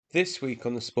This week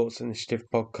on the Sports Initiative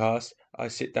podcast, I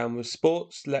sit down with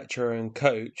sports lecturer and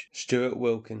coach Stuart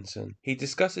Wilkinson. He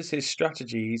discusses his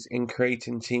strategies in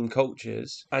creating team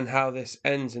cultures and how this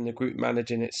ends in the group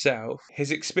managing itself,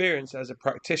 his experience as a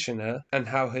practitioner and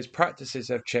how his practices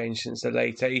have changed since the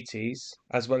late 80s,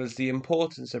 as well as the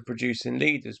importance of producing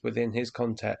leaders within his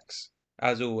context.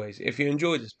 As always, if you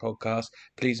enjoy this podcast,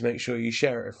 please make sure you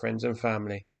share it with friends and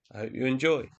family. I hope you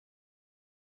enjoy.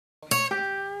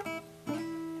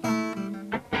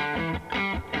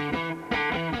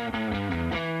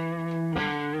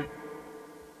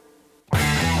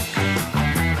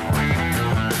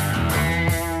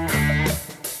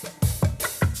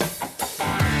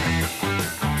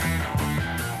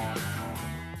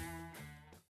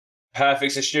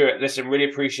 Perfect. So, Stuart, listen, really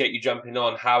appreciate you jumping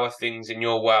on. How are things in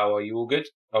your world? Are you all good?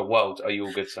 Oh, world. Are you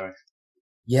all good? Sorry.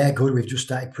 Yeah, good. We've just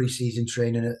started pre-season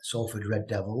training at Salford Red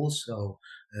Devils. So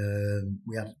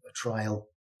we had a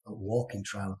walking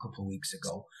trial a couple of weeks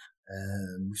ago.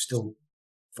 We're still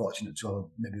fortunate to have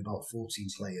maybe about 14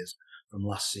 players from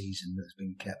last season that's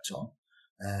been kept on.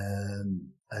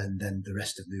 And then the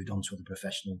rest have moved on to other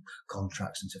professional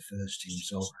contracts into first team.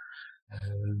 So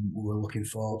we're looking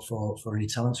for any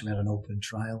talent. So we had an open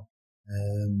trial.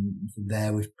 From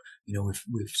there, we've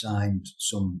signed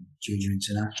some junior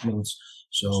internationals,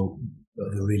 so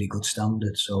of a really good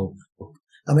standard. So,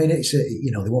 I mean,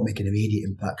 they won't make an immediate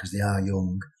impact because they are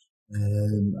young,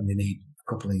 and they need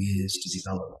a couple of years to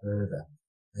develop further.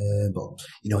 But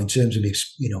in terms of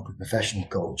professional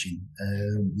coaching,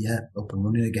 up and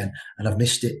running again, and I've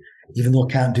missed it. Even though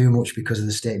I can't do much because of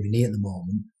the state of my knee at the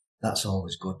moment, that's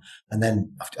always good. And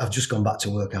then I've just gone back to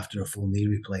work after a full knee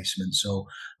replacement, so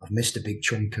I've missed a big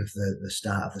chunk of the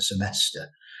start of the semester.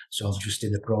 So I'm just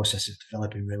in the process of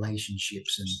developing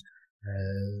relationships and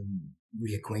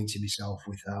reacquainting myself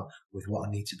with what I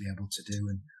need to be able to do,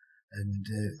 and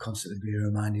constantly be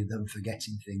reminding them,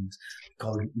 forgetting things.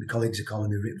 My colleagues are calling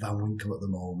me Rip Van Winkle at the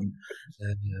moment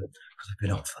because I've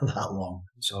been off for that long.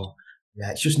 So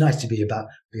yeah, it's just nice to be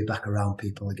back around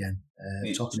people again,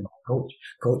 talking about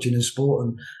coaching and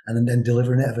sport, and then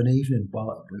delivering it of an evening,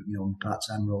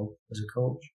 part-time role as a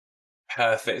coach.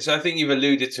 Perfect. So I think you've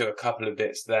alluded to a couple of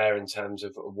bits there in terms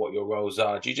of what your roles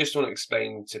are. Do you just want to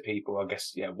explain to people, I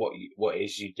guess, what it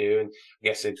is you do, and I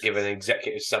guess give an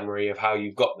executive summary of how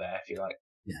you've got there, if you like?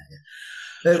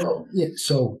 Yeah.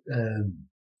 So.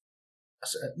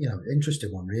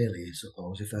 Interesting one really, I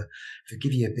suppose. If I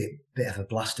give you a bit of a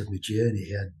blast of my journey,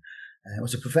 I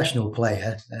was a professional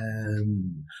player.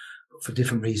 For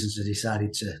different reasons, I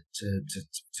decided to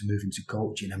move into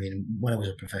coaching. I mean, when I was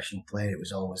a professional player, it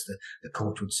was always the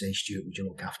coach would say, "Stuart, would you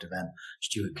look after them?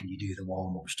 Stuart, can you do the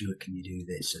warm up? Stuart, can you do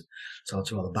this?" And so,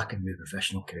 toward the back end of my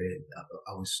professional career,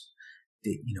 I was,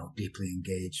 deeply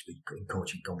engaged in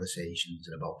coaching conversations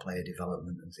and about player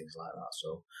development and things like that.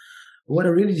 So. But what I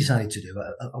really decided to do,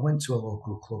 I went to a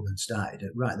local club and started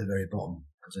right at the very bottom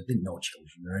because I didn't know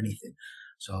children or anything.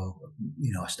 So,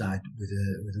 I started with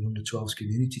an under-12s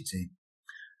community team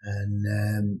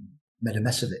and made a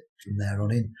mess of it from there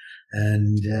on in.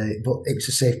 And but it was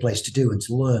a safe place to do and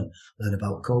to learn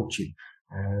about coaching.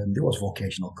 There was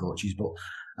vocational coaches, but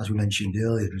as we mentioned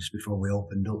earlier, just before we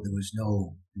opened up, there was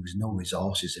no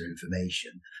resources or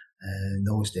information. In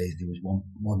those days, there was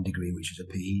one degree, which was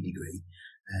a PE degree.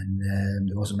 And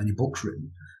there wasn't many books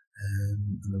written.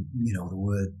 The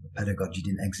word pedagogy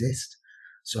didn't exist.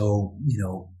 So,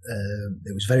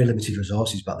 there was very limited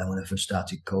resources back then when I first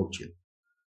started coaching.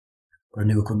 But I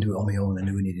knew I couldn't do it on my own. I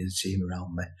knew I needed a team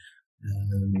around me.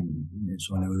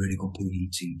 So I knew a really good PE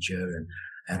teacher and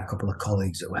I had a couple of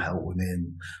colleagues that were helping me.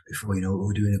 And before we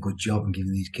were doing a good job and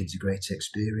giving these kids a great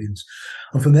experience.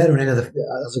 And from there on in, as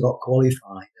I got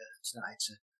qualified, I started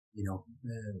to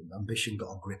ambition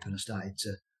got a grip and I started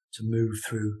to move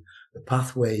through the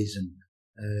pathways and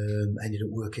ended up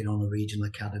working on a regional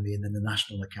academy and then the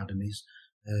national academies,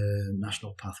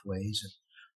 national pathways.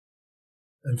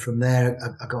 And from there,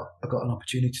 I got an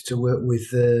opportunity to work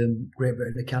with Great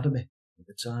Britain Academy at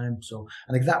the time. So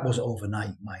I think that was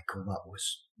overnight, Michael. That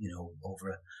was, over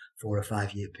a 4 or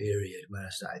 5 year period where I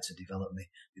started to develop my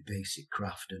basic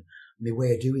craft and my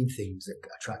way of doing things that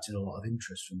attracted a lot of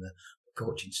interest from the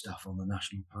coaching staff on the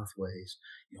national pathways,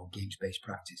 games-based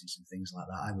practices and things like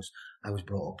that. I was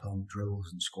brought up on drills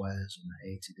and squares and I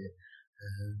hated it.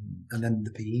 And then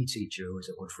the PE teacher, who I was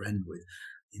a good friend with,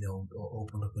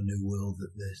 opened up a new world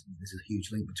that there's a huge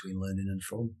link between learning and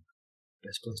fun.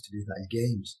 Best place to do that is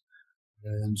games.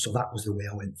 So that was the way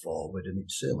I went forward, and it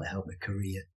certainly helped my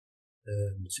career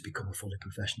to become a fully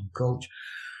professional coach.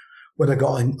 when I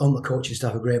got on the coaching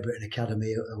staff of Great Britain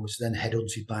Academy, I was then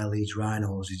headhunted by Leeds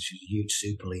Rhinos, which is a huge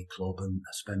Super League club, and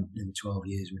I spent nearly 12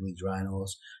 years with Leeds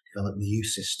Rhinos, developing the youth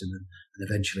system, and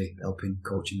eventually helping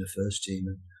coaching the first team.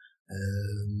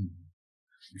 And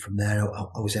from there,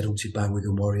 I was headhunted by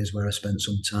Wigan Warriors, where I spent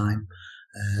some time,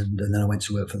 and then I went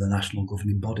to work for the national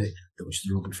governing body, that was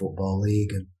the Rugby Football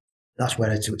League, and that's where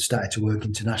I started to work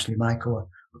internationally. Michael,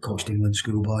 I coached England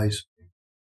schoolboys.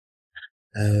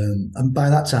 And by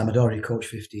that time, I'd already coached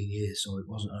 15 years, so it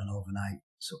wasn't an overnight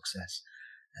success.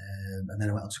 And then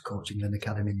I went on to coach England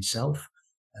Academy myself.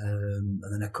 And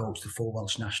then I coached the full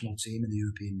Welsh national team in the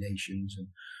European nations, and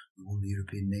we won the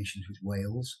European nations with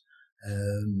Wales.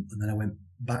 And then I went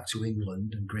back to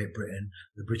England and Great Britain,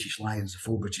 the British Lions, the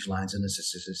full British Lions, and as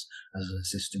an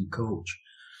assistant coach.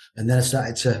 And then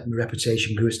my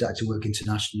reputation grew. I started to work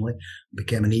internationally,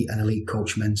 became an elite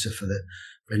coach mentor for the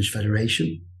French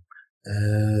Federation.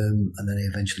 And then I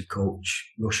eventually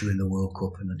coach Russia in the World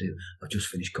Cup, and I've just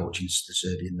finished coaching the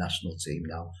Serbian national team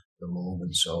now at the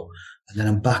moment. So, and then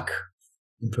I'm back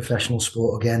in professional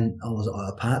sport again on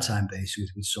a part-time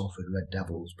basis with Salford Red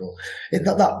Devils. But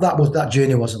that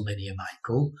journey wasn't linear,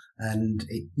 Michael. And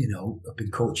I've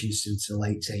been coaching since the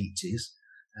late 80s.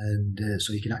 And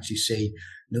so you can actually see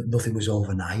nothing was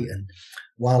overnight. And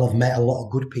while I've met a lot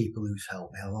of good people who've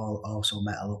helped me, I've also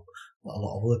met a lot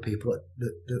of other people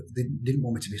that didn't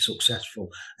want me to be successful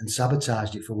and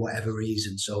sabotaged it for whatever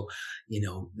reason. So,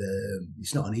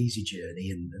 it's not an easy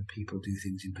journey, and people do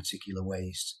things in particular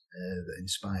ways that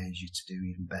inspires you to do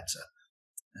even better.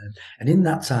 And in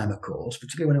that time, of course,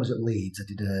 particularly when I was at Leeds, I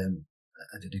did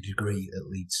a degree at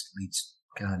Leeds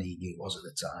Carnegie, it was at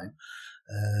the time.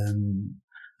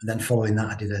 And then following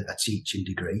that, I did a teaching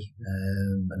degree,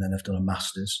 and then I've done a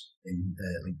master's in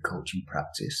coaching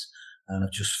practice, and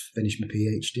I've just finished my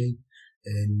PhD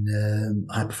in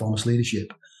high performance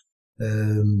leadership.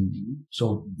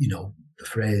 So the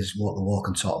phrase "walk the walk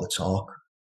and talk the talk"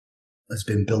 has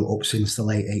been built up since the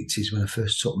late 80s, when I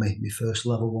first took my first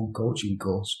level 1 coaching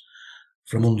course,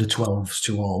 from under 12s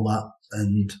to all that,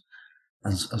 and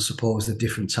I suppose the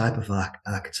different type of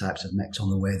archetypes I've met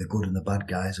on the way, the good and the bad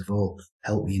guys, have all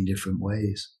helped me in different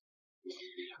ways.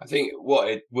 I think what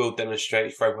it will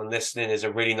demonstrate for everyone listening is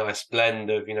a really nice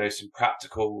blend of, some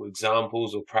practical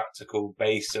examples or practical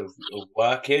base of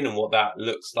working, and what that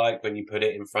looks like when you put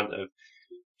it in front of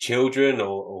children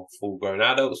or full-grown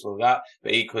adults and all that,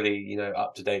 but equally,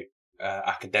 up-to-date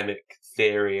academic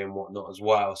theory and whatnot as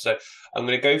well. So I'm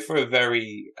going to go for a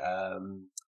very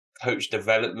coach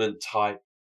development type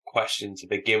question to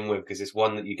begin with, because it's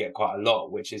one that you get quite a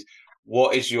lot, which is,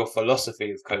 what is your philosophy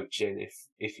of coaching?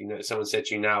 If someone said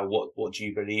to you now, what do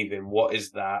you believe in? What is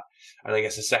that? And I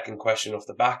guess the second question off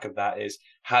the back of that is,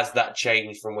 has that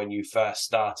changed from when you first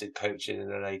started coaching in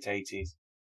the late 80s?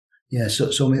 Yeah, so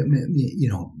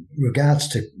regards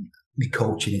to me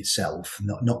coaching itself,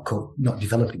 not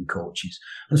developing coaches,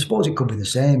 and I suppose it could be the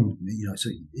same.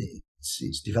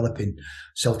 It's developing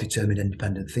self-determined,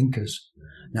 independent thinkers.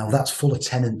 Now that's full of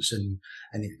tenets, and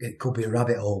it could be a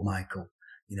rabbit hole, Michael.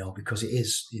 Because it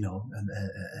is,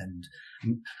 and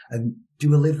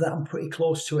do I live that? I'm pretty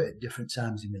close to it at different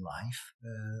times in my life.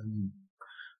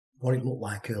 What it looked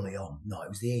like early on, no, it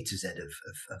was the A to Z of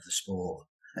the sport.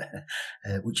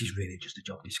 Which is really just a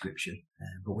job description,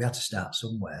 but we had to start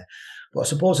somewhere. But I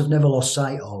suppose I've never lost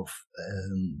sight of,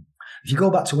 if you go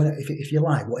back to if you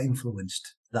like, what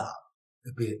influenced that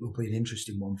would be an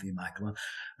interesting one for you, Michael.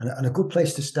 And a good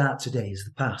place to start today is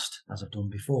the past, as I've done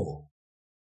before.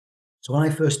 So when I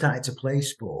first started to play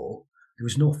sport, there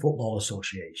was no football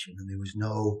association and there was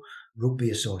no rugby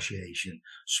association.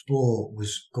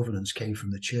 Governance came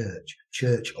from the church.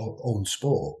 Church owned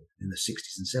sport in the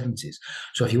 60s and 70s.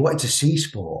 So if you wanted to see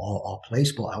sport or play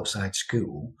sport outside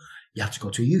school, you had to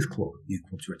go to a youth club. Youth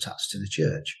clubs were attached to the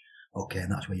church. Okay,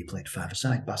 and that's where you played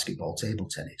five-a-side, basketball, table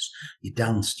tennis. You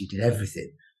danced, you did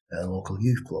everything at a local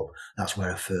youth club. That's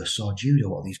where I first saw judo,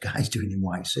 what these guys doing in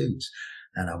white suits.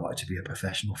 And I wanted to be a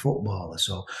professional footballer.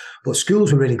 But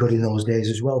schools were really good in those days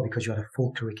as well, because you had a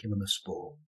full curriculum of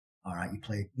sport. All right, you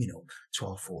played,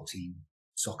 12, 14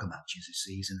 soccer matches a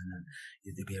season, and then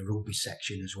there'd be a rugby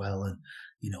section as well. And,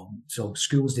 so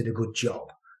schools did a good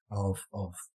job of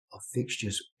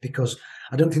fixtures, because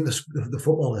I don't think the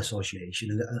Football Association,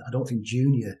 and I don't think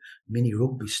junior mini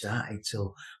rugby started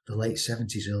till the late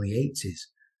 70s, early 80s.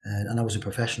 And I was a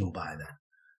professional by then.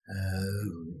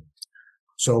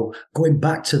 So going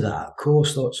back to that, of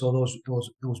course, so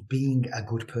those being a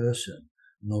good person,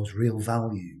 and those real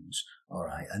values, all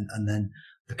right, and then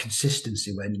the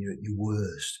consistency when you're at your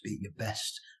worst, be your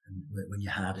best, and when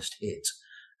you're hardest hit,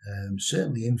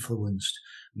 certainly influenced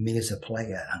me as a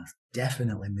player, and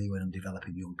definitely me when I'm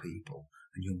developing young people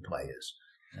and young players.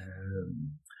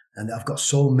 And I've got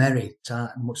so many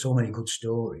good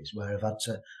stories where I've had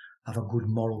to have a good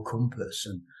moral compass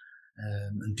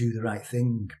and do the right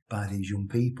thing by these young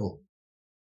people,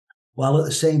 while at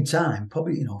the same time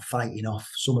probably fighting off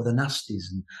some of the nasties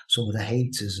and some of the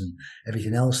haters and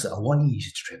everything else that I want you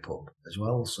to trip up as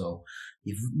well. So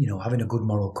having a good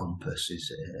moral compass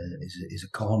is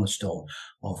a cornerstone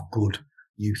of good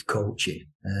youth coaching,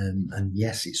 and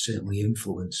yes, it's certainly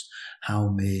influenced how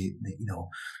my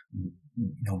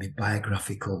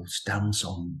biographical stance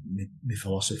on my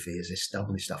philosophy is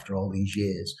established after all these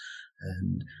years.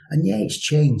 And yeah, it's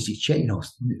changed. It's changed.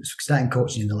 Starting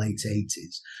coaching in the late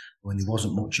 80s when there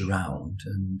wasn't much around,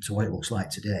 and to what it looks like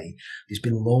today, there's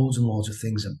been loads and loads of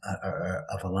things that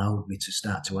have allowed me to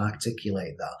start to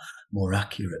articulate that more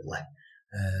accurately,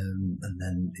 and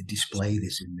then display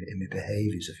this in my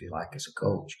behaviours, if you like, as a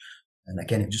coach. And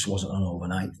again, it just wasn't an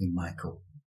overnight thing, Michael.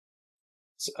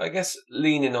 So I guess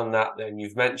leaning on that, then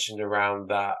you've mentioned around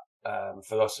that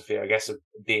philosophy, I guess, of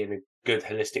being a good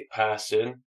holistic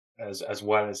person as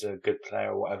well as a good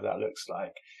player, or whatever that looks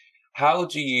like. How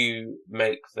do you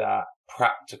make that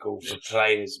practical for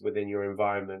players within your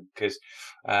environment? Because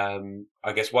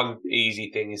I guess one easy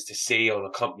thing is to see on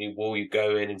a company wall, you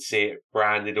go in and see it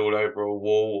branded all over a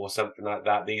wall or something like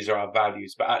that. These are our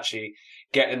values, but actually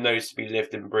getting those to be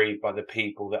lived and breathed by the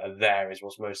people that are there is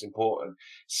what's most important.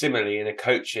 Similarly, in a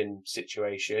coaching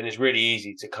situation, it's really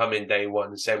easy to come in day one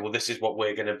and say, well, this is what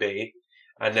we're going to be,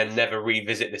 and then never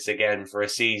revisit this again for a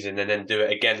season and then do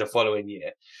it again the following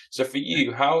year. So for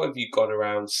you, how have you gone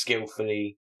around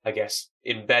skillfully, I guess,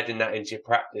 embedding that into your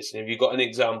practice? And have you got any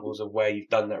examples of where you've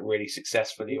done that really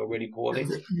successfully or really poorly?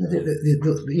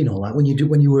 Like when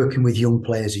you're working with young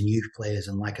players and youth players,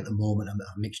 and like at the moment,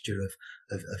 a mixture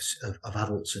of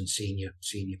adults and senior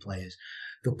players,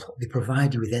 they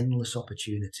provide you with endless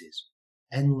opportunities.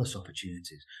 Endless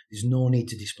opportunities. There's no need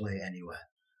to display it anywhere.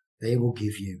 They will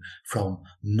give you from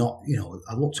not,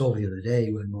 I looked over the other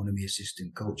day when one of my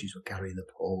assistant coaches were carrying the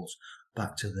poles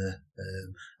back to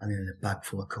and in a bag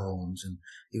full of cones, and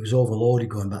he was overloaded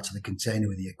going back to the container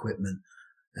with the equipment.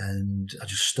 And I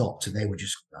just stopped, and they were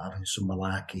just having some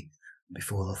malarkey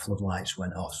before the floodlights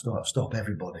went off. Stop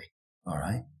everybody. All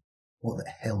right. What the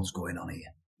hell's going on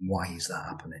here? Why is that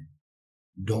happening?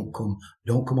 Don't come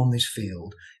on this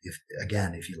field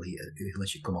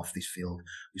unless you come off this field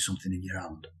with something in your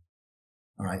hand.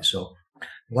 All right, so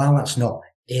while that's not,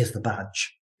 here's the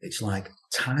badge, it's like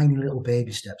tiny little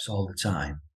baby steps all the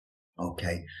time,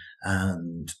 okay?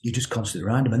 And you just constantly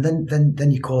around them, and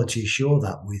then you quality assure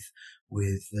that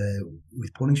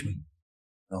with punishment,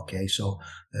 okay? So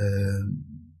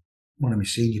one of my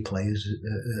senior players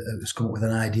has come up with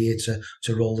an idea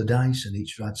to roll the dice, and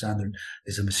each right time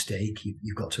there's a mistake,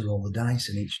 you've got to roll the dice,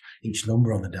 and each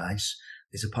number on the dice,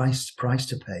 there's a price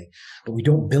to pay. But we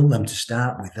don't build them to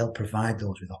start with. They'll provide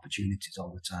those with opportunities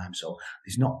all the time. So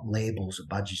there's not labels or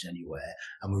badges anywhere,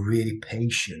 and we're really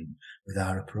patient with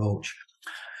our approach.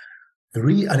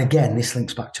 And again, this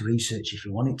links back to research. If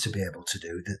you want it to be able to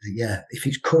do that, if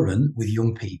it's current with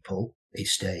young people, it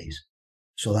stays.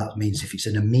 So that means if it's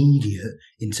an immediate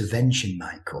intervention,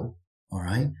 Michael, all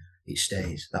right, it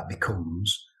stays. That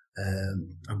becomes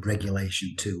a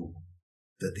regulation tool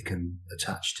that they can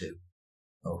attach to.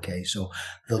 Okay, so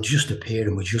they'll just appear,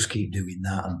 and we just keep doing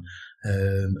that.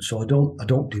 And so I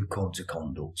don't do codes of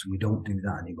conduct, and we don't do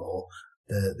that anymore.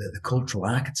 The cultural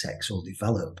architects will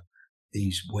develop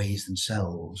these ways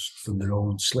themselves from their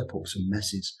own slip-ups and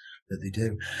messes that they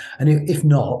do. And if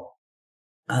not,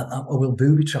 I will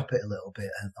booby trap it a little bit,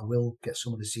 and I will get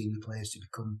some of the senior players to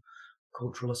become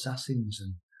cultural assassins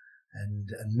and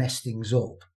mess things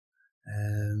up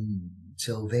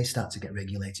till they start to get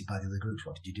regulated by the other groups.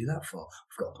 What did you do that for?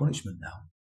 We've got a punishment now.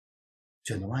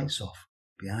 Turn the lights off.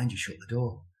 Behind you, shut the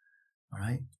door. All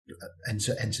right?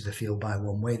 Enter the field by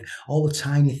one way. All the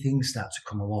tiny things start to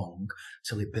come along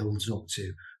till it builds up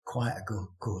to quite a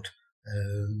good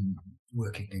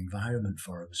working environment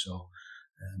for them. So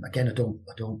again, I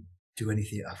don't do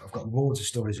anything. I've got loads of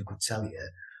stories I could tell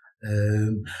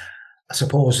you. I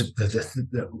suppose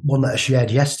the one that I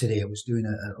shared yesterday, I was doing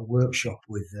a workshop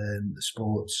with the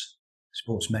sports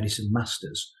medicine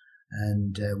masters,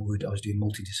 and I was doing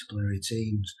multidisciplinary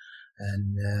teams,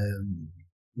 and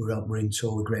we're in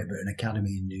tour with Great Britain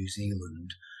Academy in New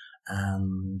Zealand,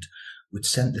 and we'd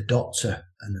sent the doctor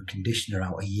and the conditioner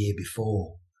out a year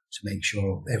before to make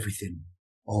sure everything,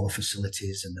 all the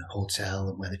facilities and the hotel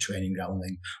and where the training ground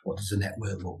wing, what does the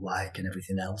network look like and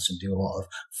everything else, and do a lot of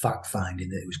fact finding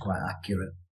that it was quite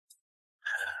accurate.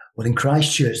 Well, in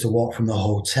Christchurch, the walk from the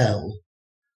hotel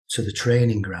to the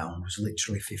training ground was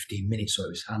literally 15 minutes, so it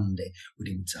was handy. We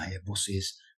didn't hire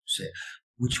buses,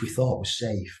 which we thought was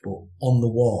safe. But on the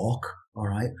walk, all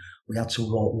right, we had to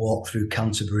walk through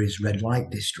Canterbury's red light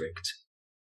district.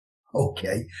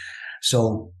 Okay,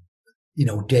 so,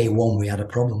 day one, we had a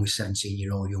problem with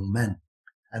 17-year-old young men.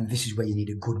 And this is where you need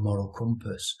a good moral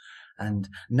compass. And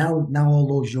now all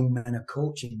those young men are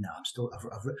coaching now.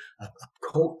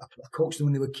 I've coached them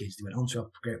when they were kids. They went on to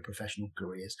have great professional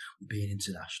careers, being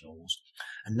internationals.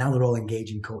 And now they're all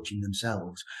engaging coaching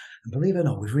themselves. And believe it or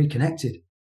not, we've reconnected.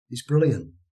 It's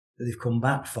brilliant that they've come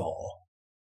back for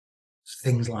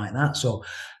things like that. So,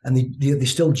 and they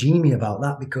still gee me about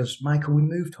that because, Michael, we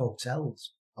moved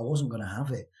hotels. I wasn't going to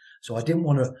have it. So I didn't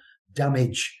want to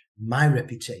damage my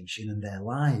reputation and their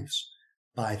lives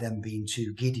by them being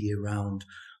too giddy around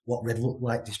what Red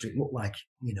Light District looked like,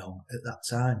 at that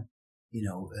time.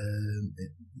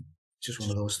 Just one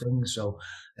of those things. So,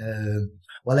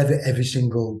 every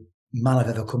single man I've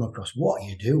ever come across, what are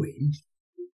you doing?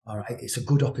 All right, it's a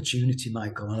good opportunity,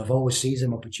 Michael, and I've always seized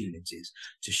them opportunities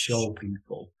to show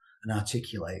people and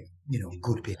articulate,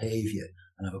 good behaviour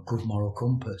and have a good moral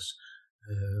compass.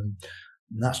 And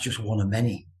that's just one of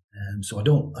many. So I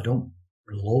don't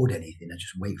load anything. I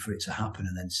just wait for it to happen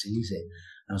and then seize it.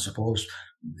 And I suppose,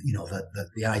 that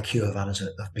the IQ I've had as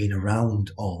I've been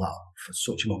around all that for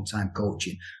such a long time,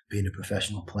 coaching, being a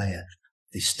professional player,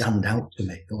 they stand out to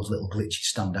me. Those little glitches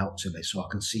stand out to me, so I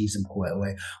can seize them quite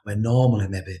away. Where normally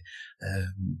maybe a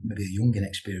young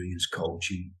inexperienced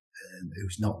coach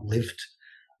who's not lived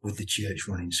with the church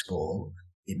running sport,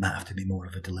 it might have to be more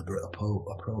of a deliberate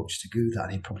approach to do that.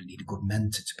 And he'd probably need a good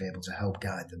mentor to be able to help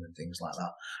guide them and things like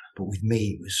that. But with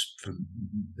me, it was from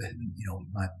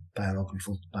my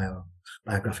biographical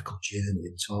journey.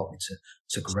 It taught me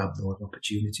to grab those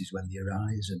opportunities when they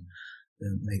arise and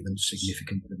make them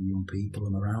significant for the young people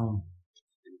I'm around.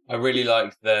 I really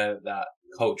like that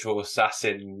cultural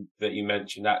assassin that you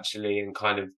mentioned, actually, and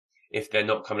kind of, if they're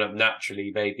not coming up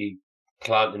naturally, maybe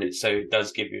planting it so it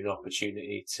does give you an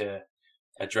opportunity to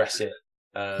address it.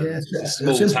 It's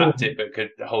a small tactic, but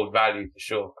could hold value for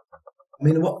sure. I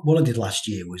mean, what I did last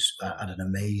year was I had an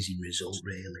amazing result,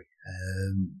 really.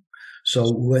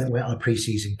 So we went on a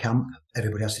pre-season camp.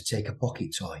 Everybody has to take a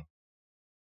pocket toy.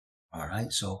 All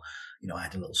right. So, I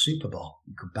had a little super ball.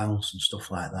 You could bounce and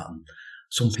stuff like that. And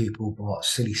some people bought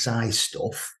silly size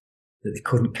stuff that they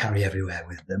couldn't carry everywhere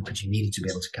with them because you needed to be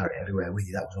able to carry it everywhere with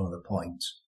you. That was one of the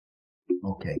points.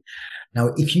 Okay.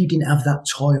 Now, if you didn't have that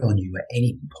toy on you at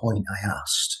any point I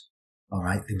asked, all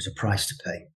right, there was a price to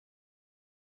pay.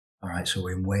 All right. So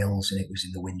we're in Wales and it was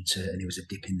in the winter and it was a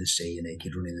dip in the sea, a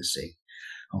naked run in the sea.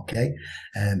 Okay.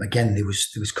 Again, there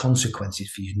was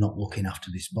consequences for you not looking after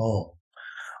this ball.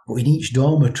 But in each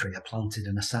dormitory, I planted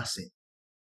an assassin.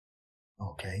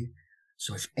 Okay.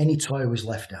 So if any toy was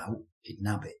left out, he'd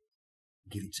nab it,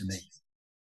 give it to me.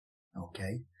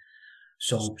 Okay.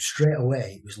 So straight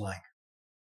away, it was like,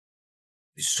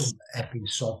 there's some effing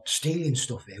sod stealing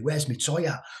stuff here. Where's my toy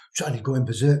at? Trying to go in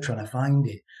berserk, trying to find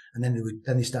it. And then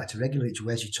they started to regulate you.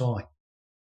 Where's your toy?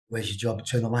 Where's your job?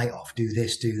 Turn the light off. Do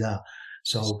this, do that.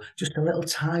 So just a little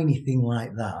tiny thing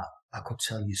like that, I could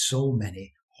tell you so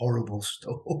many horrible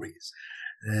stories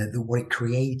that what it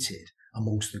created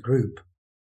amongst the group. Do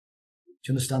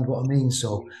you understand what I mean?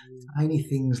 So tiny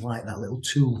things like that, little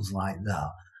tools like that.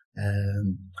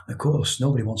 Of course,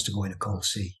 nobody wants to go in a cold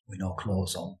sea with no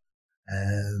clothes on.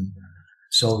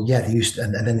 So yeah, they used to,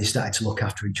 and then they started to look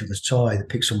after each other's toy. They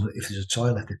pick some, if there's a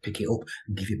toy left, they'd pick it up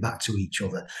and give it back to each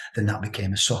other. Then that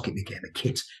became a sock, it became a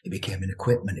kit, it became an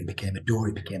equipment, it became a door,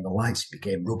 it became the lights, it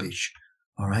became rubbish.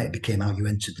 All right, it became how you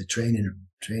entered the training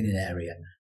area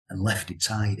and left it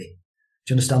tidy.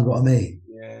 Do you understand what I mean?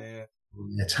 Yeah.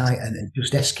 Tight, and it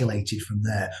just escalated from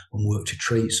there and worked a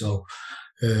treat. So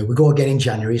we go again in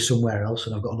January somewhere else,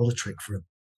 and I've got another trick for them.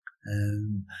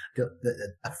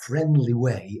 A friendly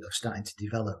way of starting to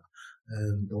develop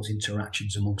those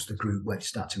interactions amongst the group where they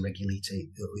start to regulate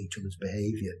each other's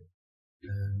behaviour.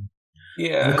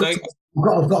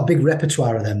 I've got a big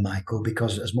repertoire of them, Michael,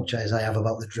 because as much as I have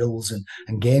about the drills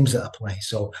and games that I play,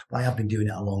 so I have been doing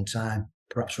it a long time.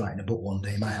 Perhaps writing a book one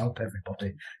day might help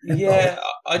everybody. Yeah,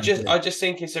 I just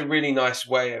think it's a really nice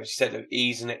way, instead of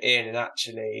easing it in, and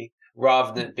actually,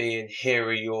 rather than it being, here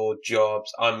are your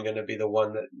jobs, I'm going to be the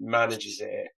one that manages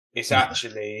it. It's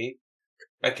actually,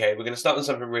 okay, we're going to start with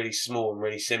something really small and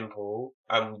really simple,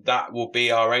 and that will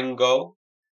be our end goal,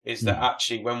 is that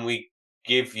actually when we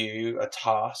give you a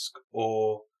task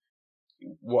or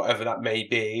whatever that may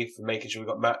be for making sure we've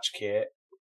got match kit,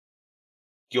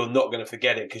 you're not going to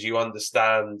forget it because you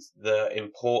understand the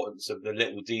importance of the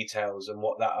little details and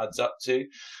what that adds up to.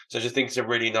 So I just think it's a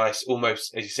really nice,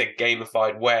 almost, as you said,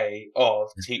 gamified way of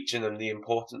teaching them the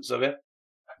importance of it.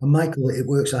 And Michael, it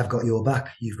works. I've got your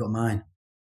back. You've got mine.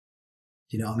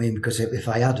 Do you know what I mean? Because if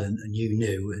I hadn't, and you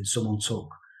knew, and someone took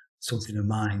something of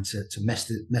mine to mess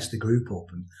the group up,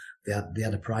 and they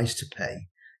had a price to pay,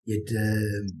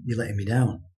 you're letting me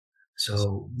down.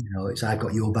 So it's I've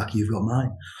got your back, you've got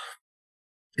mine.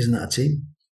 Isn't that a team?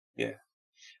 Yeah.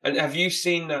 And have you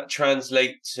seen that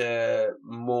translate to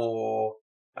more,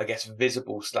 I guess,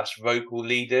 visible / vocal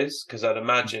leaders? Because I'd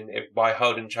imagine if by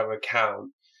holding each other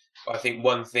account, I think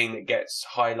one thing that gets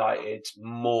highlighted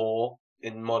more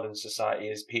in modern society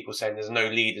is people saying there's no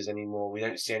leaders anymore. We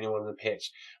don't see anyone on the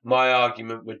pitch. My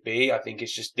argument would be, I think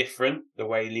it's just different the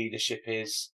way leadership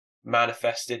is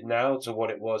manifested now to what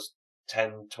it was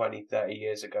 10, 20, 30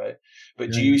 years ago.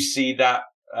 But do you see that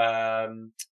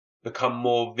become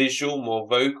more visual, more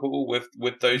vocal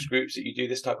with those groups that you do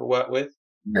this type of work with?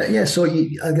 Yeah, so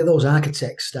I get those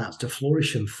architects start to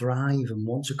flourish and thrive and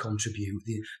want to contribute.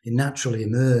 They naturally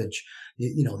emerge.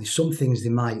 There's some things they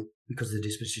might, because of the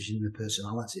disposition and the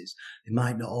personalities, they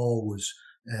might not always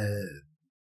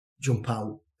jump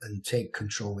out and take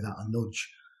control without a nudge.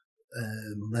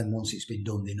 And then once it's been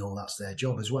done, they know that's their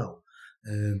job as well.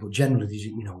 But generally,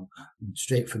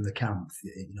 straight from the camp,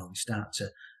 they start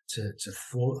to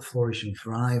flourish and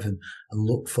thrive and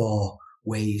look for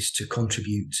ways to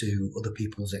contribute to other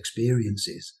people's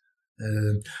experiences.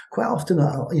 Quite often,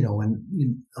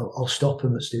 I'll stop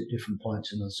them at different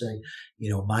points and I'll say,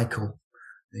 Michael,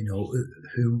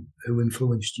 who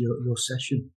influenced your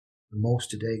session the most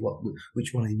today?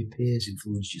 Which one of your peers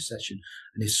influenced your session?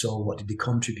 And if so, what did they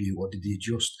contribute? What did they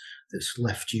adjust that's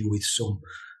left you with some,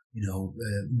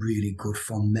 really good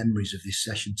fond memories of this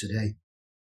session today?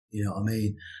 You know what I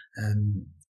mean?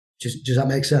 Does that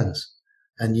make sense?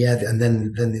 And and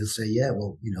then they'll say, yeah,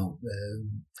 well,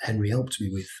 Henry helped me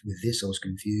with this. I was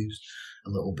confused a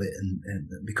little bit, and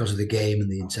because of the game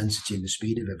and the intensity and the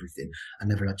speed of everything, I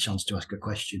never had a chance to ask a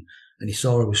question. And he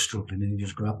saw I was struggling, and he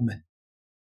just grabbed me.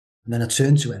 And then I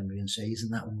turned to Henry and say,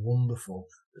 isn't that wonderful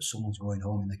that someone's going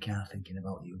home in the car thinking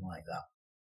about you like that?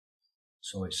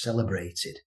 So it's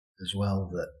celebrated as well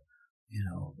that,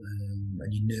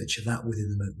 and you nurture that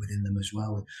within them as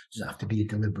well. It doesn't have to be a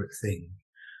deliberate thing.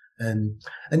 And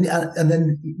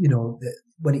then,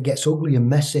 when it gets ugly and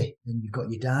messy, and you've got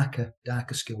your darker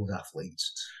skilled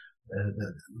athletes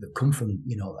that come from,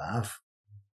 that have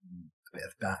a bit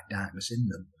of darkness in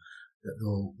them, that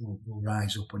they'll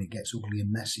rise up when it gets ugly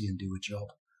and messy and do a job.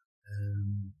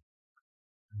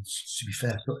 And to be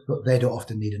fair, they don't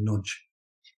often need a nudge.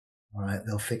 All right,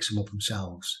 they'll fix them up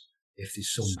themselves if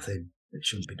there's something that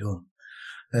shouldn't be done.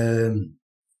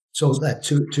 So there,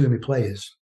 two of my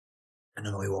players, and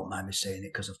I know he won't mind me saying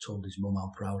it because I've told his mum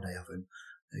how proud I have him.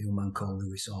 A young man called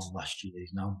Lewis Hall last year.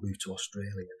 He's now moved to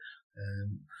Australia.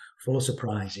 Full of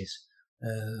surprises.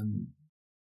 A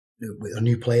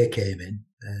new player came in,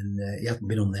 and he hadn't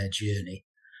been on their journey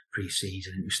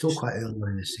pre-season. It was still quite early on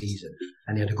in the season,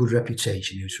 and he had a good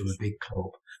reputation. He was from a big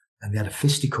club, and they had a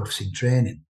fisticuffs in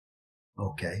training.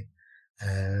 Okay.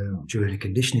 During a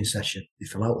conditioning session, they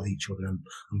fell out with each other and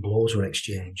blows were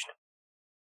exchanged.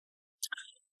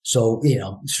 So,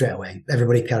 straight away,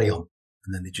 everybody carry on.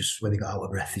 And then when they got out of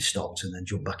breath, they stopped and then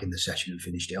jumped back in the session and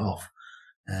finished it off.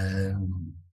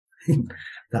 And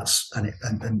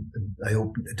I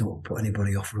hope I don't put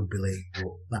anybody off rugby league,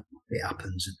 but it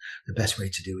happens. And the best way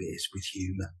to do it is with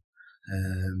humour,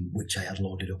 which I had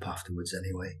loaded up afterwards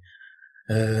anyway.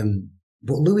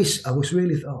 But Lewis, I was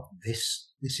really thought, this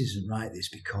isn't right,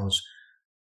 because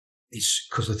it's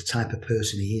because of the type of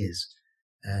person he is.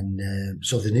 And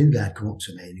so the new guy come up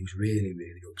to me and he was really,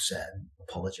 really upset and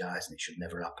apologised, and it should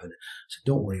never happen. I said,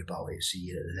 don't worry about it, see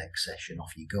you at the next session,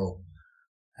 off you go.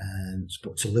 And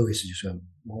but to Lewis, I just went,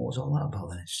 what was all that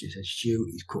about then? She said, Stu,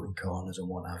 he's cutting corners and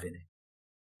won't having it.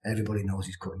 Everybody knows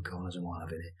he's cutting corners and won't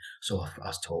having it. So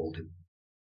I told him,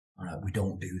 all right, we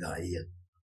don't do that here.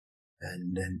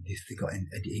 And then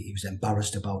he was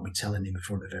embarrassed about me telling him in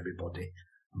front of everybody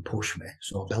and pushed me.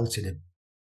 So I belted him.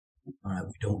 All right,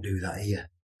 we don't do that here.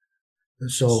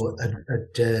 So I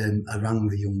rang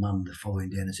the young man the following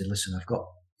day and I said, listen, I've got,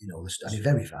 and he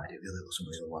verified it with some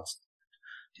of the other lads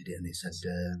did it, and he said,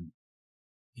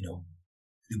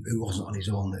 it wasn't on his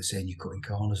own that saying you're cutting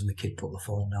corners, and the kid put the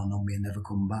phone down on me and never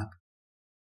come back.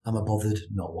 Am I bothered?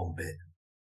 Not one bit.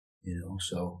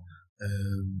 So,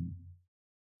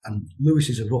 and Lewis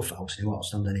is a rough house, and he won't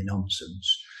stand any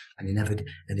nonsense, and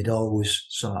he'd always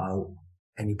sort out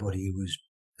anybody who was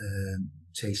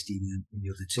tasty in the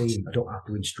other team. I don't have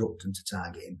to instruct them to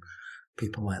target him.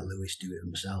 People like Lewis do it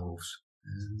themselves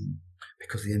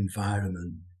because the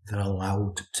environment, they're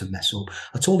allowed to mess up.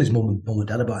 I told his mum and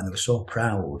dad about it, and they were so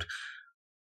proud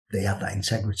they had that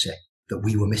integrity, that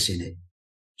we were missing it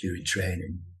during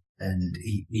training, and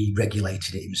he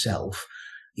regulated it himself.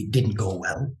 It didn't go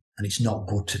well, and it's not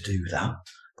good to do that,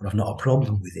 but I've not a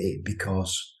problem with it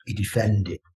because he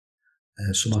defended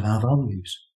some of our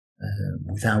values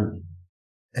without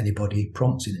anybody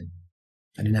prompting him,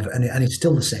 and he never. And it's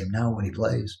still the same now when he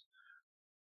plays.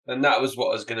 And that was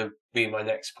what was going to be my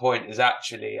next point. Is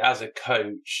actually, as a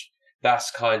coach,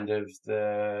 that's kind of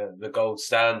the gold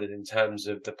standard in terms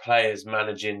of the players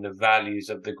managing the values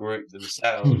of the group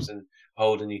themselves and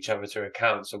holding each other to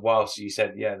account. So whilst you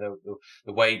said, yeah,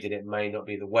 the way you did it may not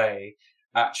be the way,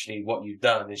 actually what you've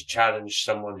done is challenge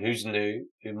someone who's new,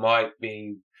 who might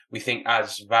be, we think,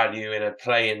 adds value in a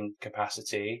playing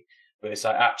capacity. But it's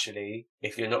like, actually,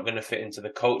 if you're not going to fit into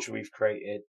the culture we've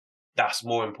created, that's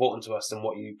more important to us than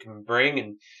what you can bring,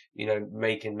 and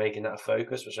making that a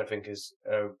focus, which I think is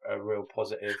a real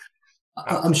positive.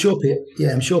 I'm sure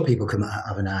people can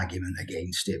have an argument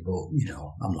against it, but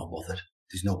I'm not bothered.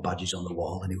 There's no badges on the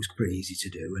wall, and it was pretty easy to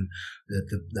do, and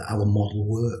our model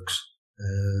works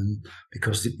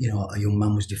because a young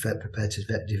man was prepared to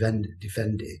defend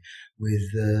it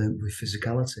with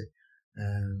physicality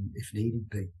if needed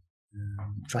be.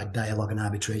 Tried dialogue and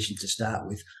arbitration to start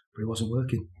with, but it wasn't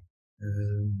working.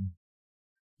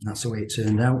 That's the way it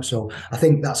turned out. So I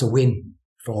think that's a win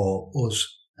for us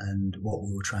and what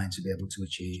we were trying to be able to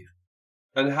achieve.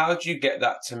 And how do you get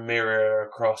that to mirror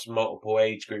across multiple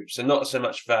age groups? And not so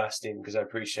much first team, because I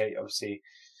appreciate, obviously,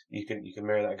 you can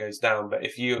mirror that goes down. But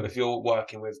if you're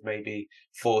working with maybe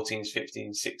 14s,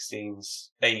 15s,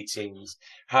 16s, 18s,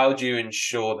 how do you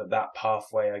ensure that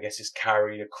pathway, I guess, is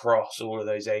carried across all of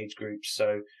those age groups?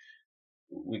 So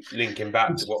we linking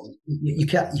back to what you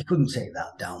couldn't take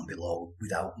that down below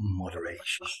without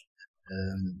moderation.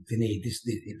 They need this,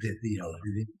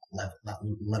 that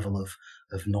level of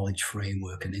knowledge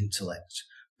framework and intellect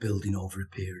building over a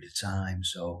period of time.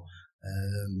 So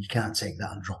you can't take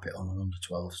that and drop it on an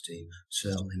under-12s team.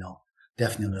 Certainly not.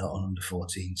 Definitely not on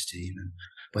under-14s team. And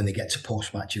when they get to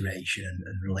post-maturation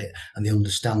and relate, and they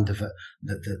understand the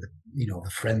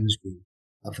friends group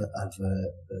of a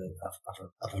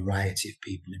variety of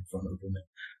people in front of them, and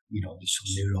there's some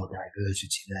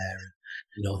neurodiversity there,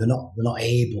 and they're not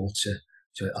able to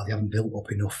or they haven't built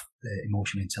up enough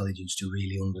emotional intelligence to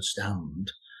really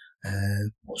understand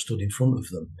what's stood in front of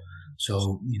them.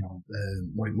 So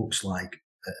what it looks like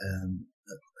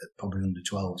probably under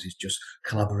 12s is just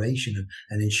collaboration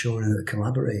and ensuring that they're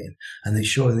collaborating and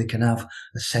ensuring they can have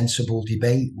a sensible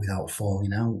debate without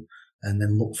falling out, and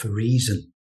then look for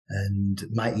reason. And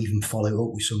might even follow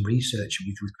up with some research,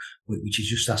 which is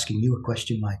just asking you a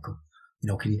question, Michael.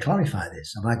 Can you clarify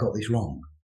this? Have I got this wrong?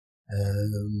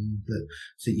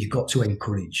 So you've got to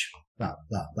encourage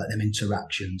them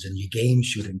interactions, and your games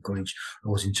should encourage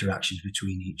those interactions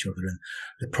between each other. And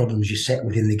the problems you set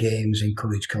within the games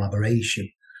encourage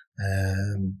collaboration.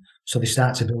 So they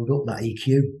start to build up that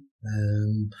EQ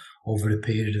over a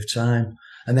period of time.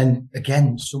 And then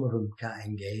again, some of them can't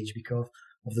engage because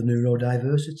of the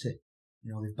neurodiversity,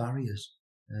 the barriers.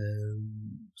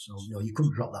 So you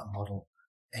couldn't drop that model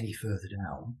any further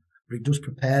down, but it does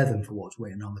prepare them for what's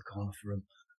waiting on the corner for them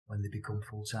when they become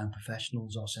full-time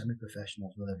professionals or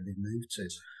semi-professionals, whatever they've moved to.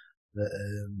 That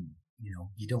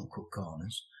you don't cut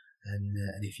corners,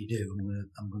 and if you do,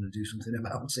 I'm going to do something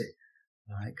about it.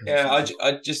 Right? Yeah,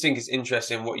 I just think it's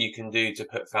interesting what you can do to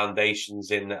put foundations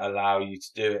in that allow you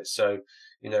to do it. So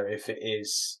if it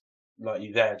is, like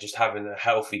you there, just having a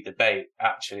healthy debate,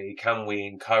 actually, can we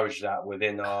encourage that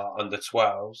within our under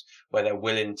 12s where they're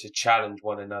willing to challenge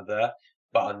one another,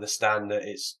 but understand that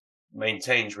it's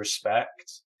maintains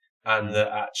respect and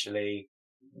that actually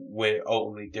we're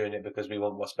ultimately doing it because we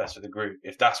want what's best for the group.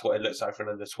 If that's what it looks like for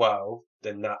an under 12,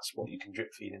 then that's what you can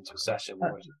drip feed into a session.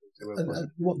 They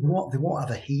won't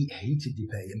have a heated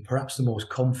debate, and perhaps the most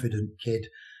confident kid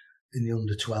in the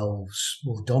under 12s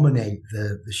will dominate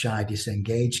the shy,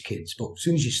 disengaged kids. But as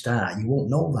soon as you start, you won't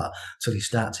know that until you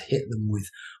start to hit them with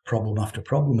problem after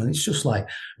problem. And it's just like,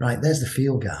 right, there's the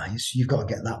field, guys. You've got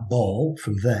to get that ball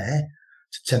from there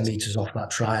to 10 metres off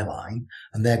that try line,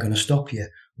 and they're going to stop you.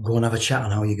 Go and have a chat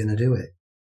on how you're going to do it.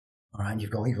 All right,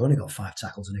 you've only got 5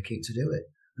 tackles and a kick to do it.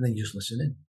 And then you just listen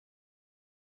in.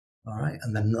 All right,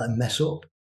 and then let them mess up.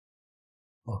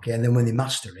 Okay, and then when they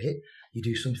master it, you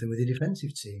do something with the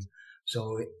defensive team.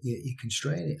 So you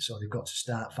constrain it. So they've got to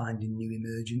start finding new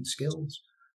emergent skills.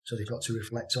 So they've got to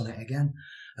reflect on it again.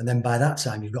 And then by that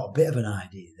time, you've got a bit of an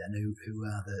idea then who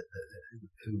are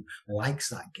who likes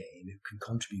that game, who can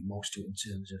contribute most to it in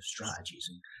terms of strategies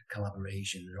and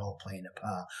collaboration. They're all playing a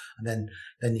part. And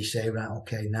then you say, right,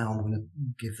 okay, now I'm going to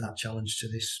give that challenge to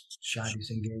this shy,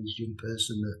 disengaged young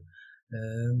person that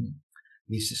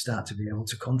needs to start to be able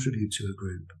to contribute to a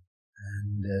group.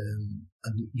 And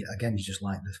again, you just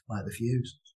light the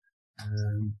fuse.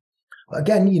 But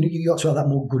again, you got to have that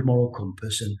more good moral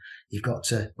compass, and you've got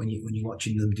to when you're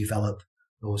watching them develop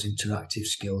those interactive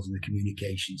skills and the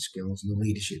communication skills and the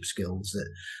leadership skills, that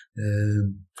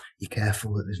you're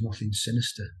careful that there's nothing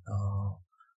sinister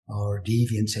or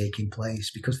deviant taking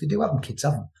place, because they do have them, kids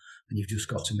have them, and you've just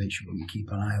got to make sure you keep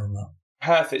an eye on that.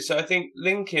 Perfect. So I think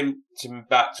linking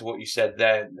back to what you said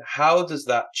then, how does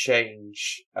that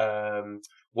change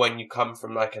when you come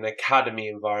from like an academy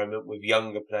environment with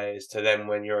younger players to then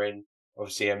when you're in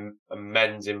obviously a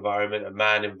men's environment, a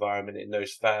man environment in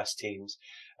those first teams?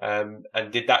 And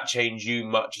did that change you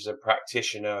much as a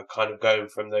practitioner, kind of going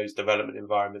from those development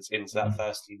environments into that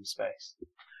first team space?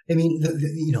 I mean,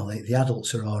 the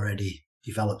adults are already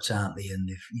developed, aren't they?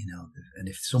 And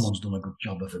if someone's done a good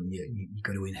job of them, you've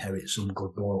got to inherit some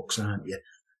good blokes, aren't you?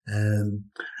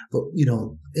 But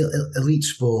elite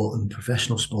sport and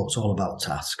professional sport's all about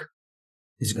task.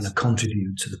 Is it going to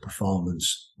contribute to the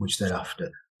performance which they're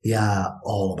after? They are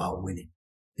all about winning.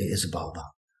 It is about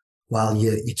that. While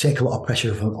you take a lot of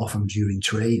pressure off them during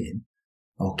training,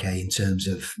 okay, in terms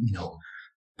of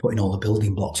putting all the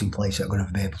building blocks in place that are going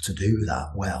to be able to do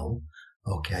that well.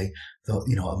 Okay, so,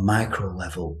 at a micro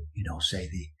level, say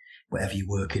whatever you're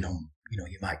working on,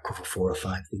 you might cover 4 or 5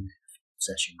 things in a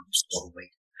session, all the way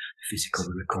physical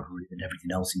recovery and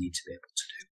everything else you need to be able to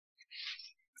do.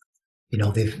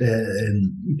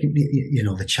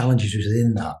 The challenges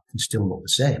within that can still look the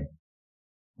same.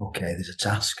 Okay, there's a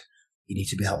task. You need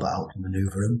to be able to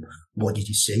maneuver them. What did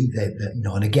you see?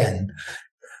 And again,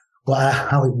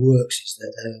 how it works is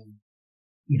that,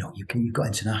 you've got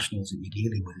internationals that you're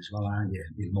dealing with as well, aren't you?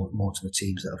 More to the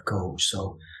teams that have coached.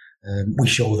 So we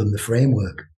show them the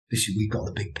framework. We've got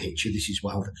the big picture. This is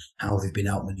how they've been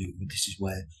outmaneuvered. This is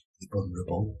where they're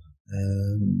vulnerable.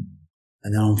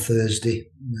 And then on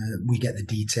Thursday, we get the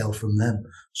detail from them.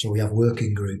 So we have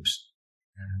working groups.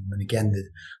 And again,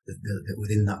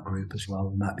 within that group as well,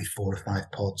 there might be 4 or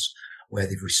 5 pods where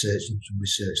they've researched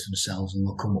themselves, and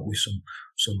they'll come up with some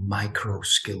micro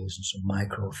skills and some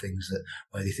micro things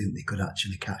where they think they could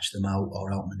actually catch them out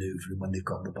or outmaneuver them when they've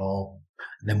got the ball.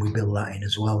 And then we build that in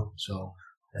as well. So,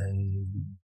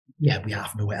 we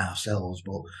have to know it ourselves,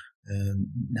 but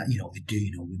they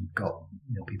do. We've got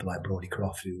people like Brodie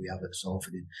Croft, who we have at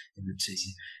Salford in the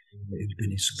team, who's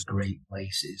been in some great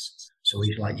places. So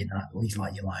he's like your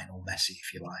Lionel Messi,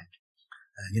 if you like.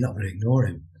 You're not going to ignore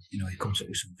him. He comes up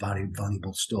with some very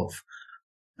valuable stuff.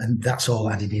 And that's all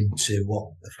added into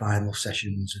what the final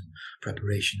sessions and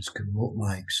preparations can look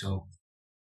like. So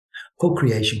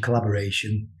co-creation,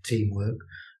 collaboration, teamwork,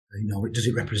 does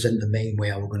it represent the main way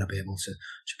how we're going to be able to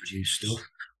produce stuff?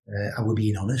 Are we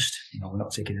being honest? We're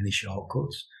not taking any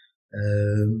shortcuts.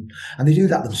 And they do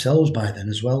that themselves by then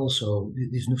as well. So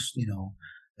there's no,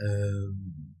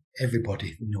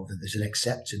 everybody, there's an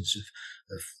acceptance of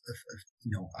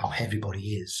how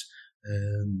everybody is,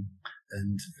 and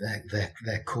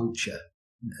their culture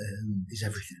is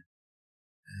everything,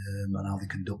 and how they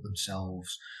conduct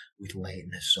themselves with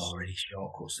lateness or any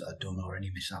shortcuts that are done or any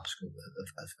mishaps that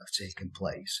have taken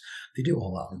place. They do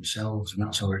all that themselves, and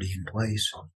that's already in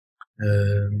place.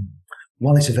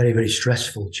 While it's a very, very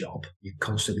stressful job, you're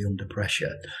constantly under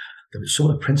pressure. Some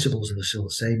of the principles are still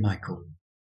the same, Michael.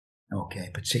 Okay,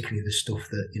 particularly the stuff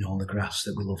that, on the grass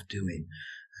that we love doing,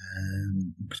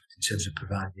 in terms of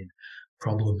providing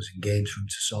problems and games for them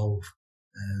to solve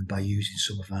by using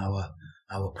some of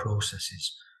our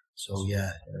processes. So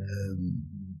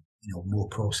more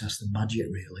process than magic,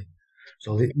 really.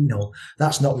 So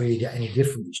that's not really any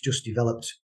different. It's just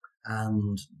developed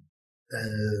and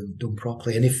done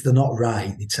properly. And if they're not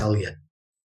right, they tell you.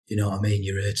 You know what I mean?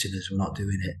 You're hurting us. We're not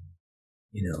doing it.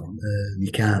 You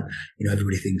can't.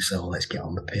 Everybody thinks, "Oh, let's get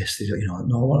on the piss." No, I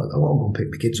want to go and pick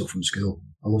my kids up from school.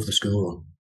 I love the school run.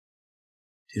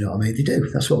 Do you know what I mean? They do.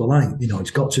 That's what we're like.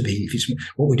 It's got to be. If it's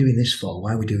what we're doing this for,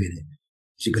 why are we doing it?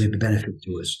 Is it going to be benefit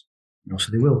to us?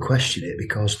 So they will question it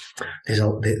because there's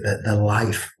their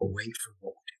life away from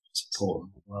what we're doing is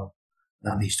important as well.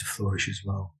 That needs to flourish as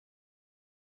well.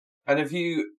 And have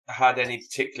you had any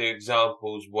particular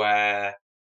examples where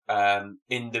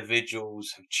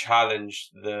individuals have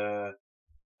challenged the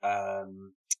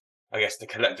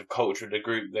collective culture of the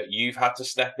group that you've had to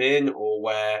step in, or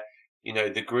where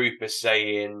the group is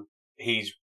saying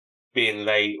he's being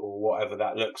late or whatever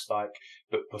that looks like,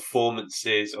 but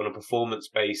performances on a performance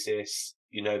basis,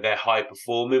 they're high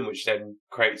performing, which then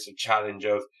creates a challenge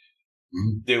of,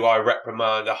 do I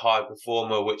reprimand a high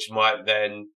performer, which might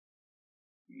then,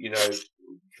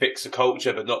 fix the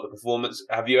culture, but not the performance?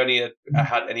 Have you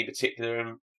had any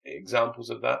particular examples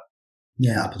of that?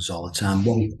 Yeah, it happens all the time.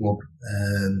 One club,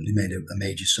 they made a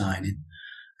major signing,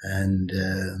 and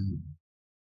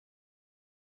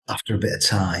after a bit of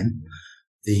time,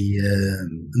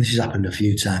 and this has happened a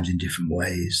few times in different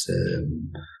ways,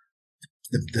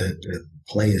 the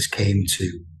players came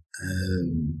to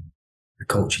the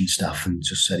coaching staff and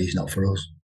just said, he's not for us,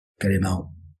 get him out.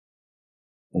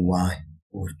 Well, why?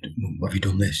 Well, have you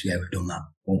done this? Yeah, we've done that.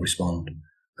 Won't respond.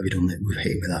 Have you done it? We've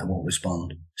hit him with that. Won't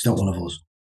respond. It's not one of us.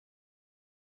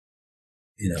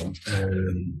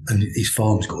 And his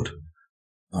form's good.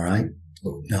 All right,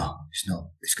 but no, it's not.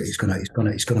 It's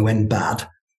gonna end bad.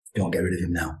 Don't get rid of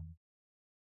him now.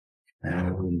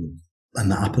 And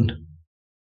that happened.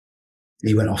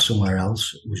 He went off somewhere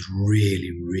else. It was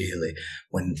really, really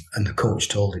and the coach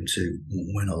told him to,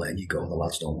 we're not letting you go. The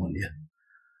lads don't want you.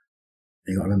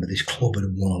 You got to remember, this club had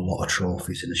won a lot of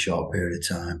trophies in a short period of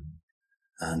time,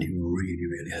 and it really,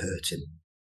 really hurt him.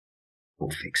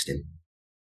 But fixed him.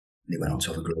 And he went on to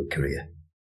have a great career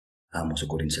and was a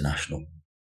good international.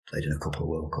 Played in a couple of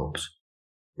World Cups.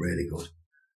 Really good.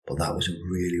 But that was a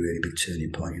really, really big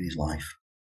turning point in his life.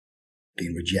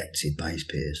 Being rejected by his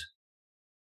peers.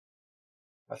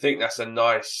 I think that's a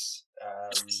nice,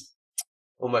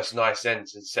 almost nice end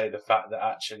to say the fact that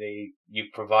actually you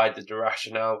provided the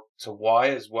rationale to why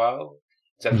as well.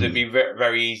 So it'd be very,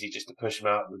 very easy just to push him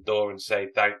out the door and say,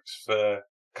 thanks for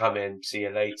coming, see you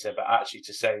later. But actually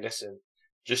to say, listen,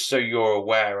 just so you're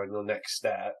aware on your next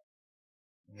step,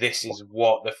 this is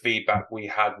what the feedback we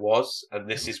had was, and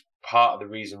this is part of the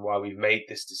reason why we've made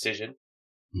this decision.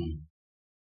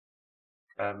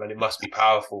 And it must be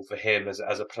powerful for him as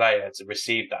a player to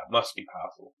receive that. Must be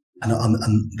powerful. And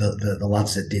the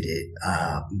lads that did it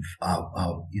are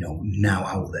now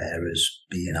out there as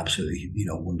being absolutely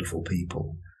wonderful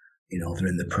people. They're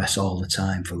in the press all the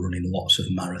time for running lots of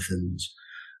marathons.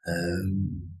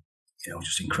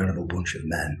 Just incredible bunch of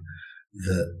men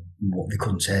that what they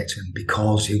couldn't take to him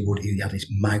because he had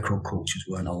his microcultures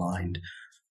weren't aligned,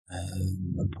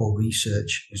 and poor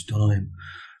research was done on him.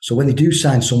 So when they do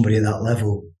sign somebody at that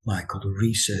level, Michael, the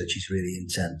research is really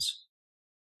intense.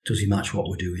 Does he match what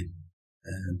we're doing?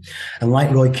 And like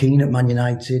Roy Keane at Man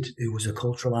United, who was a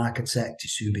cultural architect, he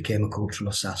soon became a cultural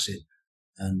assassin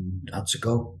and had to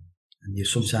go. And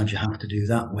sometimes you have to do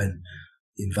that when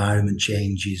the environment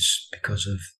changes because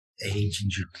of age,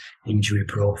 injury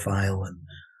profile, and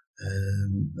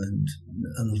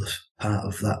another part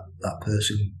of that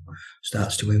person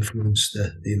starts to influence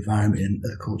the environment and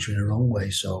the culture in a wrong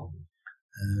way. So,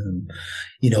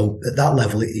 at that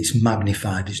level, it's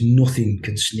magnified. There's nothing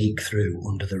can sneak through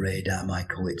under the radar,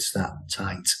 Michael. It's that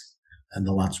tight, and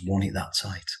the lads want it that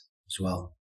tight as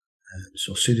well.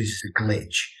 So as soon as it's a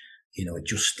glitch, it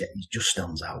just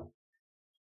stands out.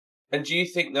 And do you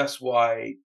think that's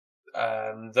why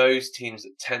those teams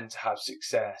that tend to have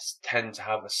success tend to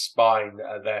have a spine that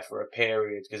are there for a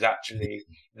period, because actually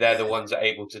they're the ones that are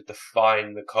able to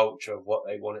define the culture of what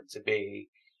they want it to be,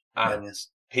 and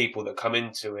people that come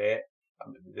into it,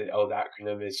 the old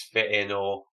acronym is fit in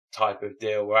or type of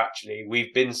deal, where actually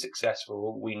we've been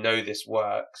successful, we know this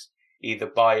works, either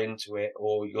buy into it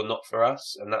or you're not for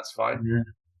us, and that's fine. Yeah.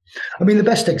 I mean, the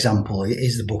best example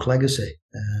is the book Legacy.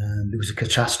 There was a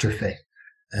catastrophe.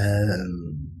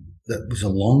 That was a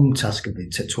long task.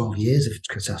 It took 12 years of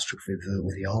catastrophe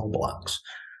with the All Blacks.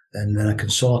 And then a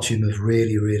consortium of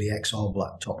really, really ex-All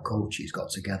Black top coaches got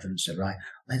together and said, right,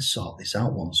 let's sort this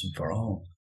out once and for all.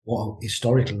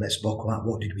 Historically, let's buckle up.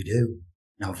 What did we do?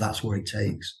 Now, if that's what it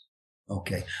takes.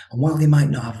 Okay. And while they might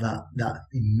not have that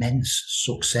immense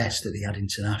success that they had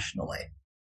internationally,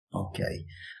 okay,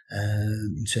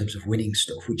 in terms of winning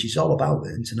stuff, which is all about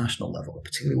the international level,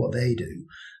 particularly what they do,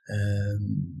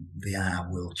 they are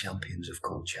world champions of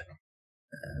culture.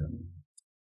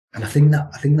 And I think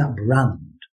that brand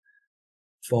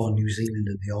for New Zealand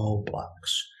and the All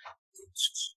Blacks,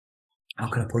 how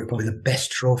can I put it, probably the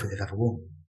best trophy they've ever won.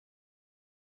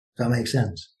 Does that make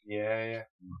sense? Yeah.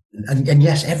 And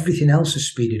yes, everything else has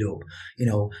speeded up.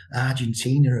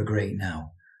 Argentina are great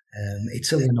now.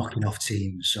 Italy are knocking off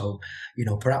teams. So,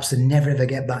 perhaps they never ever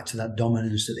get back to that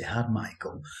dominance that they had,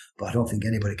 Michael. But I don't think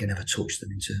anybody can ever touch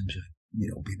them in terms of,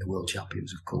 being the world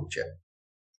champions of culture.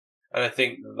 And I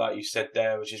think, like you said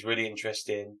there, which is really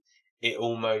interesting, it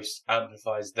almost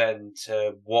amplifies then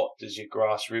to what does your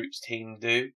grassroots team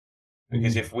do?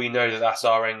 Because if we know that that's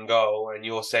our end goal, and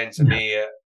you're saying to me at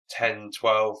 10,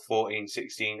 12, 14,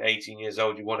 16, 18 years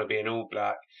old, you want to be an All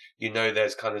Black,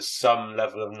 there's kind of some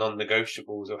level of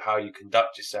non-negotiables of how you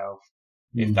conduct yourself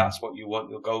if that's what you want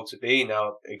your goal to be.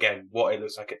 Now, again, what it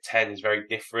looks like at 10 is very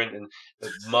different, and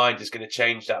the mind is going to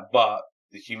change that, but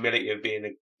the humility of being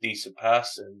a decent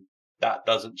person, that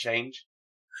doesn't change.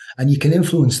 And you can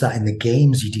influence that in the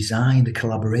games you design, the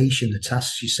collaboration, the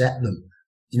tasks you set them.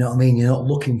 You know what I mean? You're not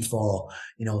looking for,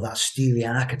 that steely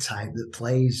archetype that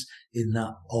plays in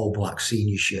that All Black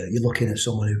senior shirt. You're looking at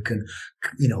someone who can,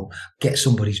 get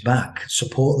somebody's back,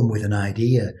 support them with an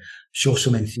idea, show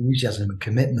some enthusiasm and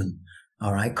commitment.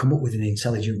 All right, come up with an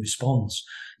intelligent response.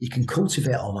 You can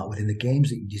cultivate all that within the games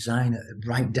that you design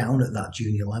right down at that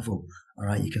junior level. All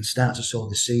right, you can start to sow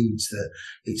the seeds that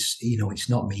it's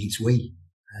not me, it's we.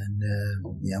 And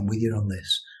I'm with you on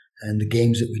this. And the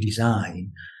games that we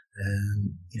design,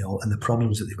 and the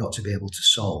problems that they've got to be able to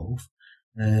solve,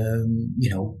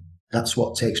 that's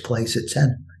what takes place at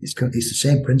 10. It's the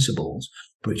same principles,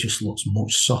 but it just looks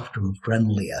much softer and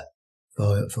friendlier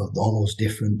for all those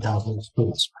different levels.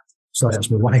 Sorry,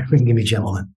 that's my wife ringing me,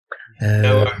 gentlemen.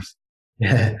 No worries.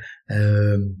 Yeah. Do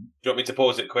you want me to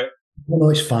pause it quick? No,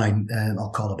 it's fine. I'll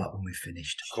call her back when we've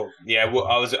finished. Cool. Yeah, well,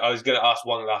 I was going to ask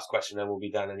one last question, then we'll be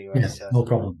done anyway. Yeah, so. No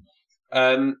problem.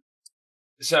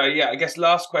 So, yeah, I guess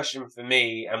last question for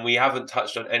me, and we haven't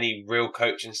touched on any real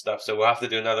coaching stuff, so we'll have to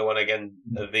do another one again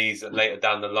of these later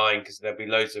down the line, because there'll be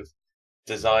loads of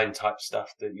design type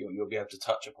stuff that you'll be able to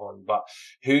touch upon. But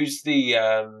who's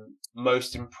the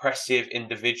most impressive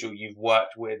individual you've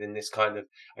worked with in this kind of,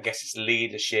 I guess it's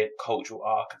leadership, cultural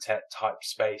architect type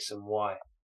space, and why?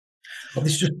 Well,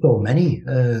 there's just so many.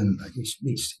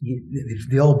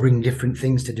 They all bring different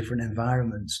things to different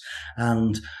environments,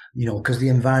 and because the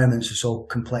environments are so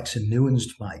complex and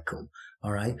nuanced, Michael.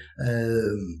 All right,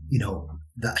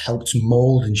 that helps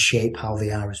mold and shape how they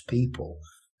are as people.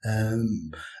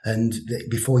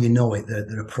 Before you know it,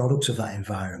 they're a product of that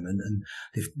environment, and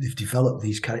they've developed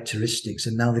these characteristics,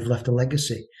 and now they've left a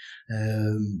legacy.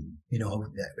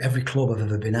 Every club I've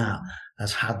ever been at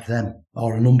has had them,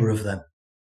 or a number of them,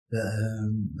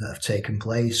 that have taken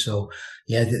place. So,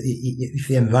 yeah, if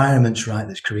the environment's right,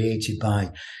 that's created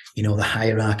by, the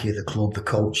hierarchy of the club, the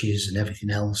coaches, and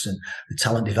everything else, and the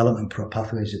talent development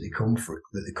pathways that they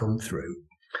come through,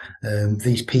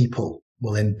 these people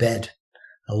will embed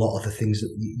a lot of the things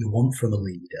that you want from a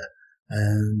leader,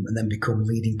 and then become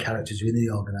leading characters within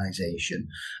the organisation.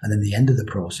 And then the end of the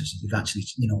process, they've actually,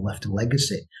 left a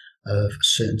legacy of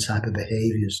certain type of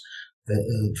behaviours that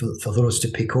for others to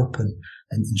pick up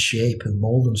and shape and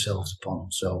mould themselves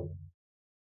upon. So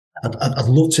I'd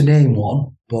love to name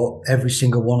one, but every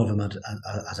single one of them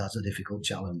has a difficult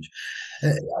challenge.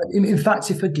 In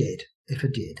fact, if I did,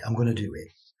 I'm going to do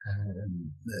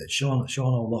it. Sean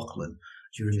O'Loughlin,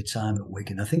 during the time at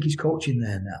Wigan, I think he's coaching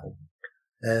there now.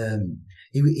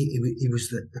 He was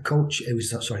the coach. He was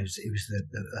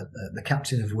the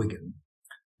captain of Wigan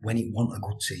when he won a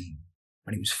good team,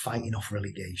 when he was fighting off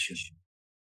relegation.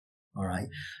 All right.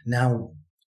 Now,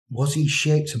 was he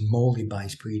shaped and moulded by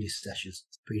his predecessors?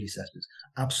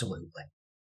 Absolutely.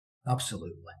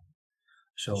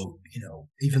 So,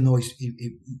 even though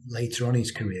he later on in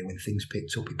his career, when things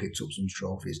picked up, he picked up some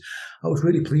trophies. I was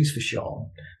really pleased for Sean,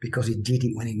 because he did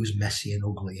it when he was messy and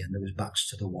ugly and there was backs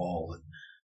to the wall. And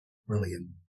brilliant.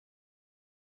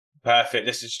 Perfect.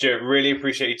 Listen, Stuart, really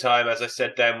appreciate your time. As I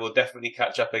said then, we'll definitely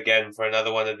catch up again for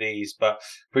another one of these, but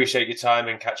appreciate your time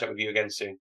and catch up with you again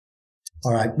soon.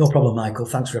 All right. No problem, Michael.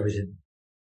 Thanks for everything.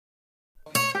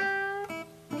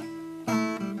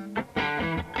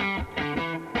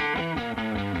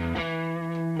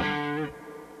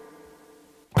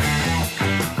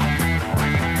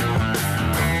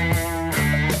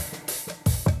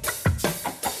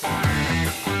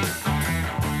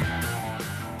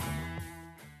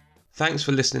 Thanks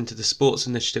for listening to the Sports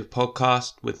Initiative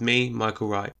podcast with me, Michael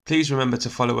Wright. Please remember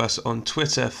to follow us on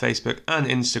Twitter, Facebook and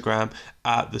Instagram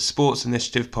at the Sports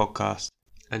Initiative Podcast,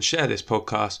 and share this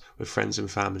podcast with friends and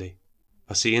family.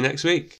 I'll see you next week.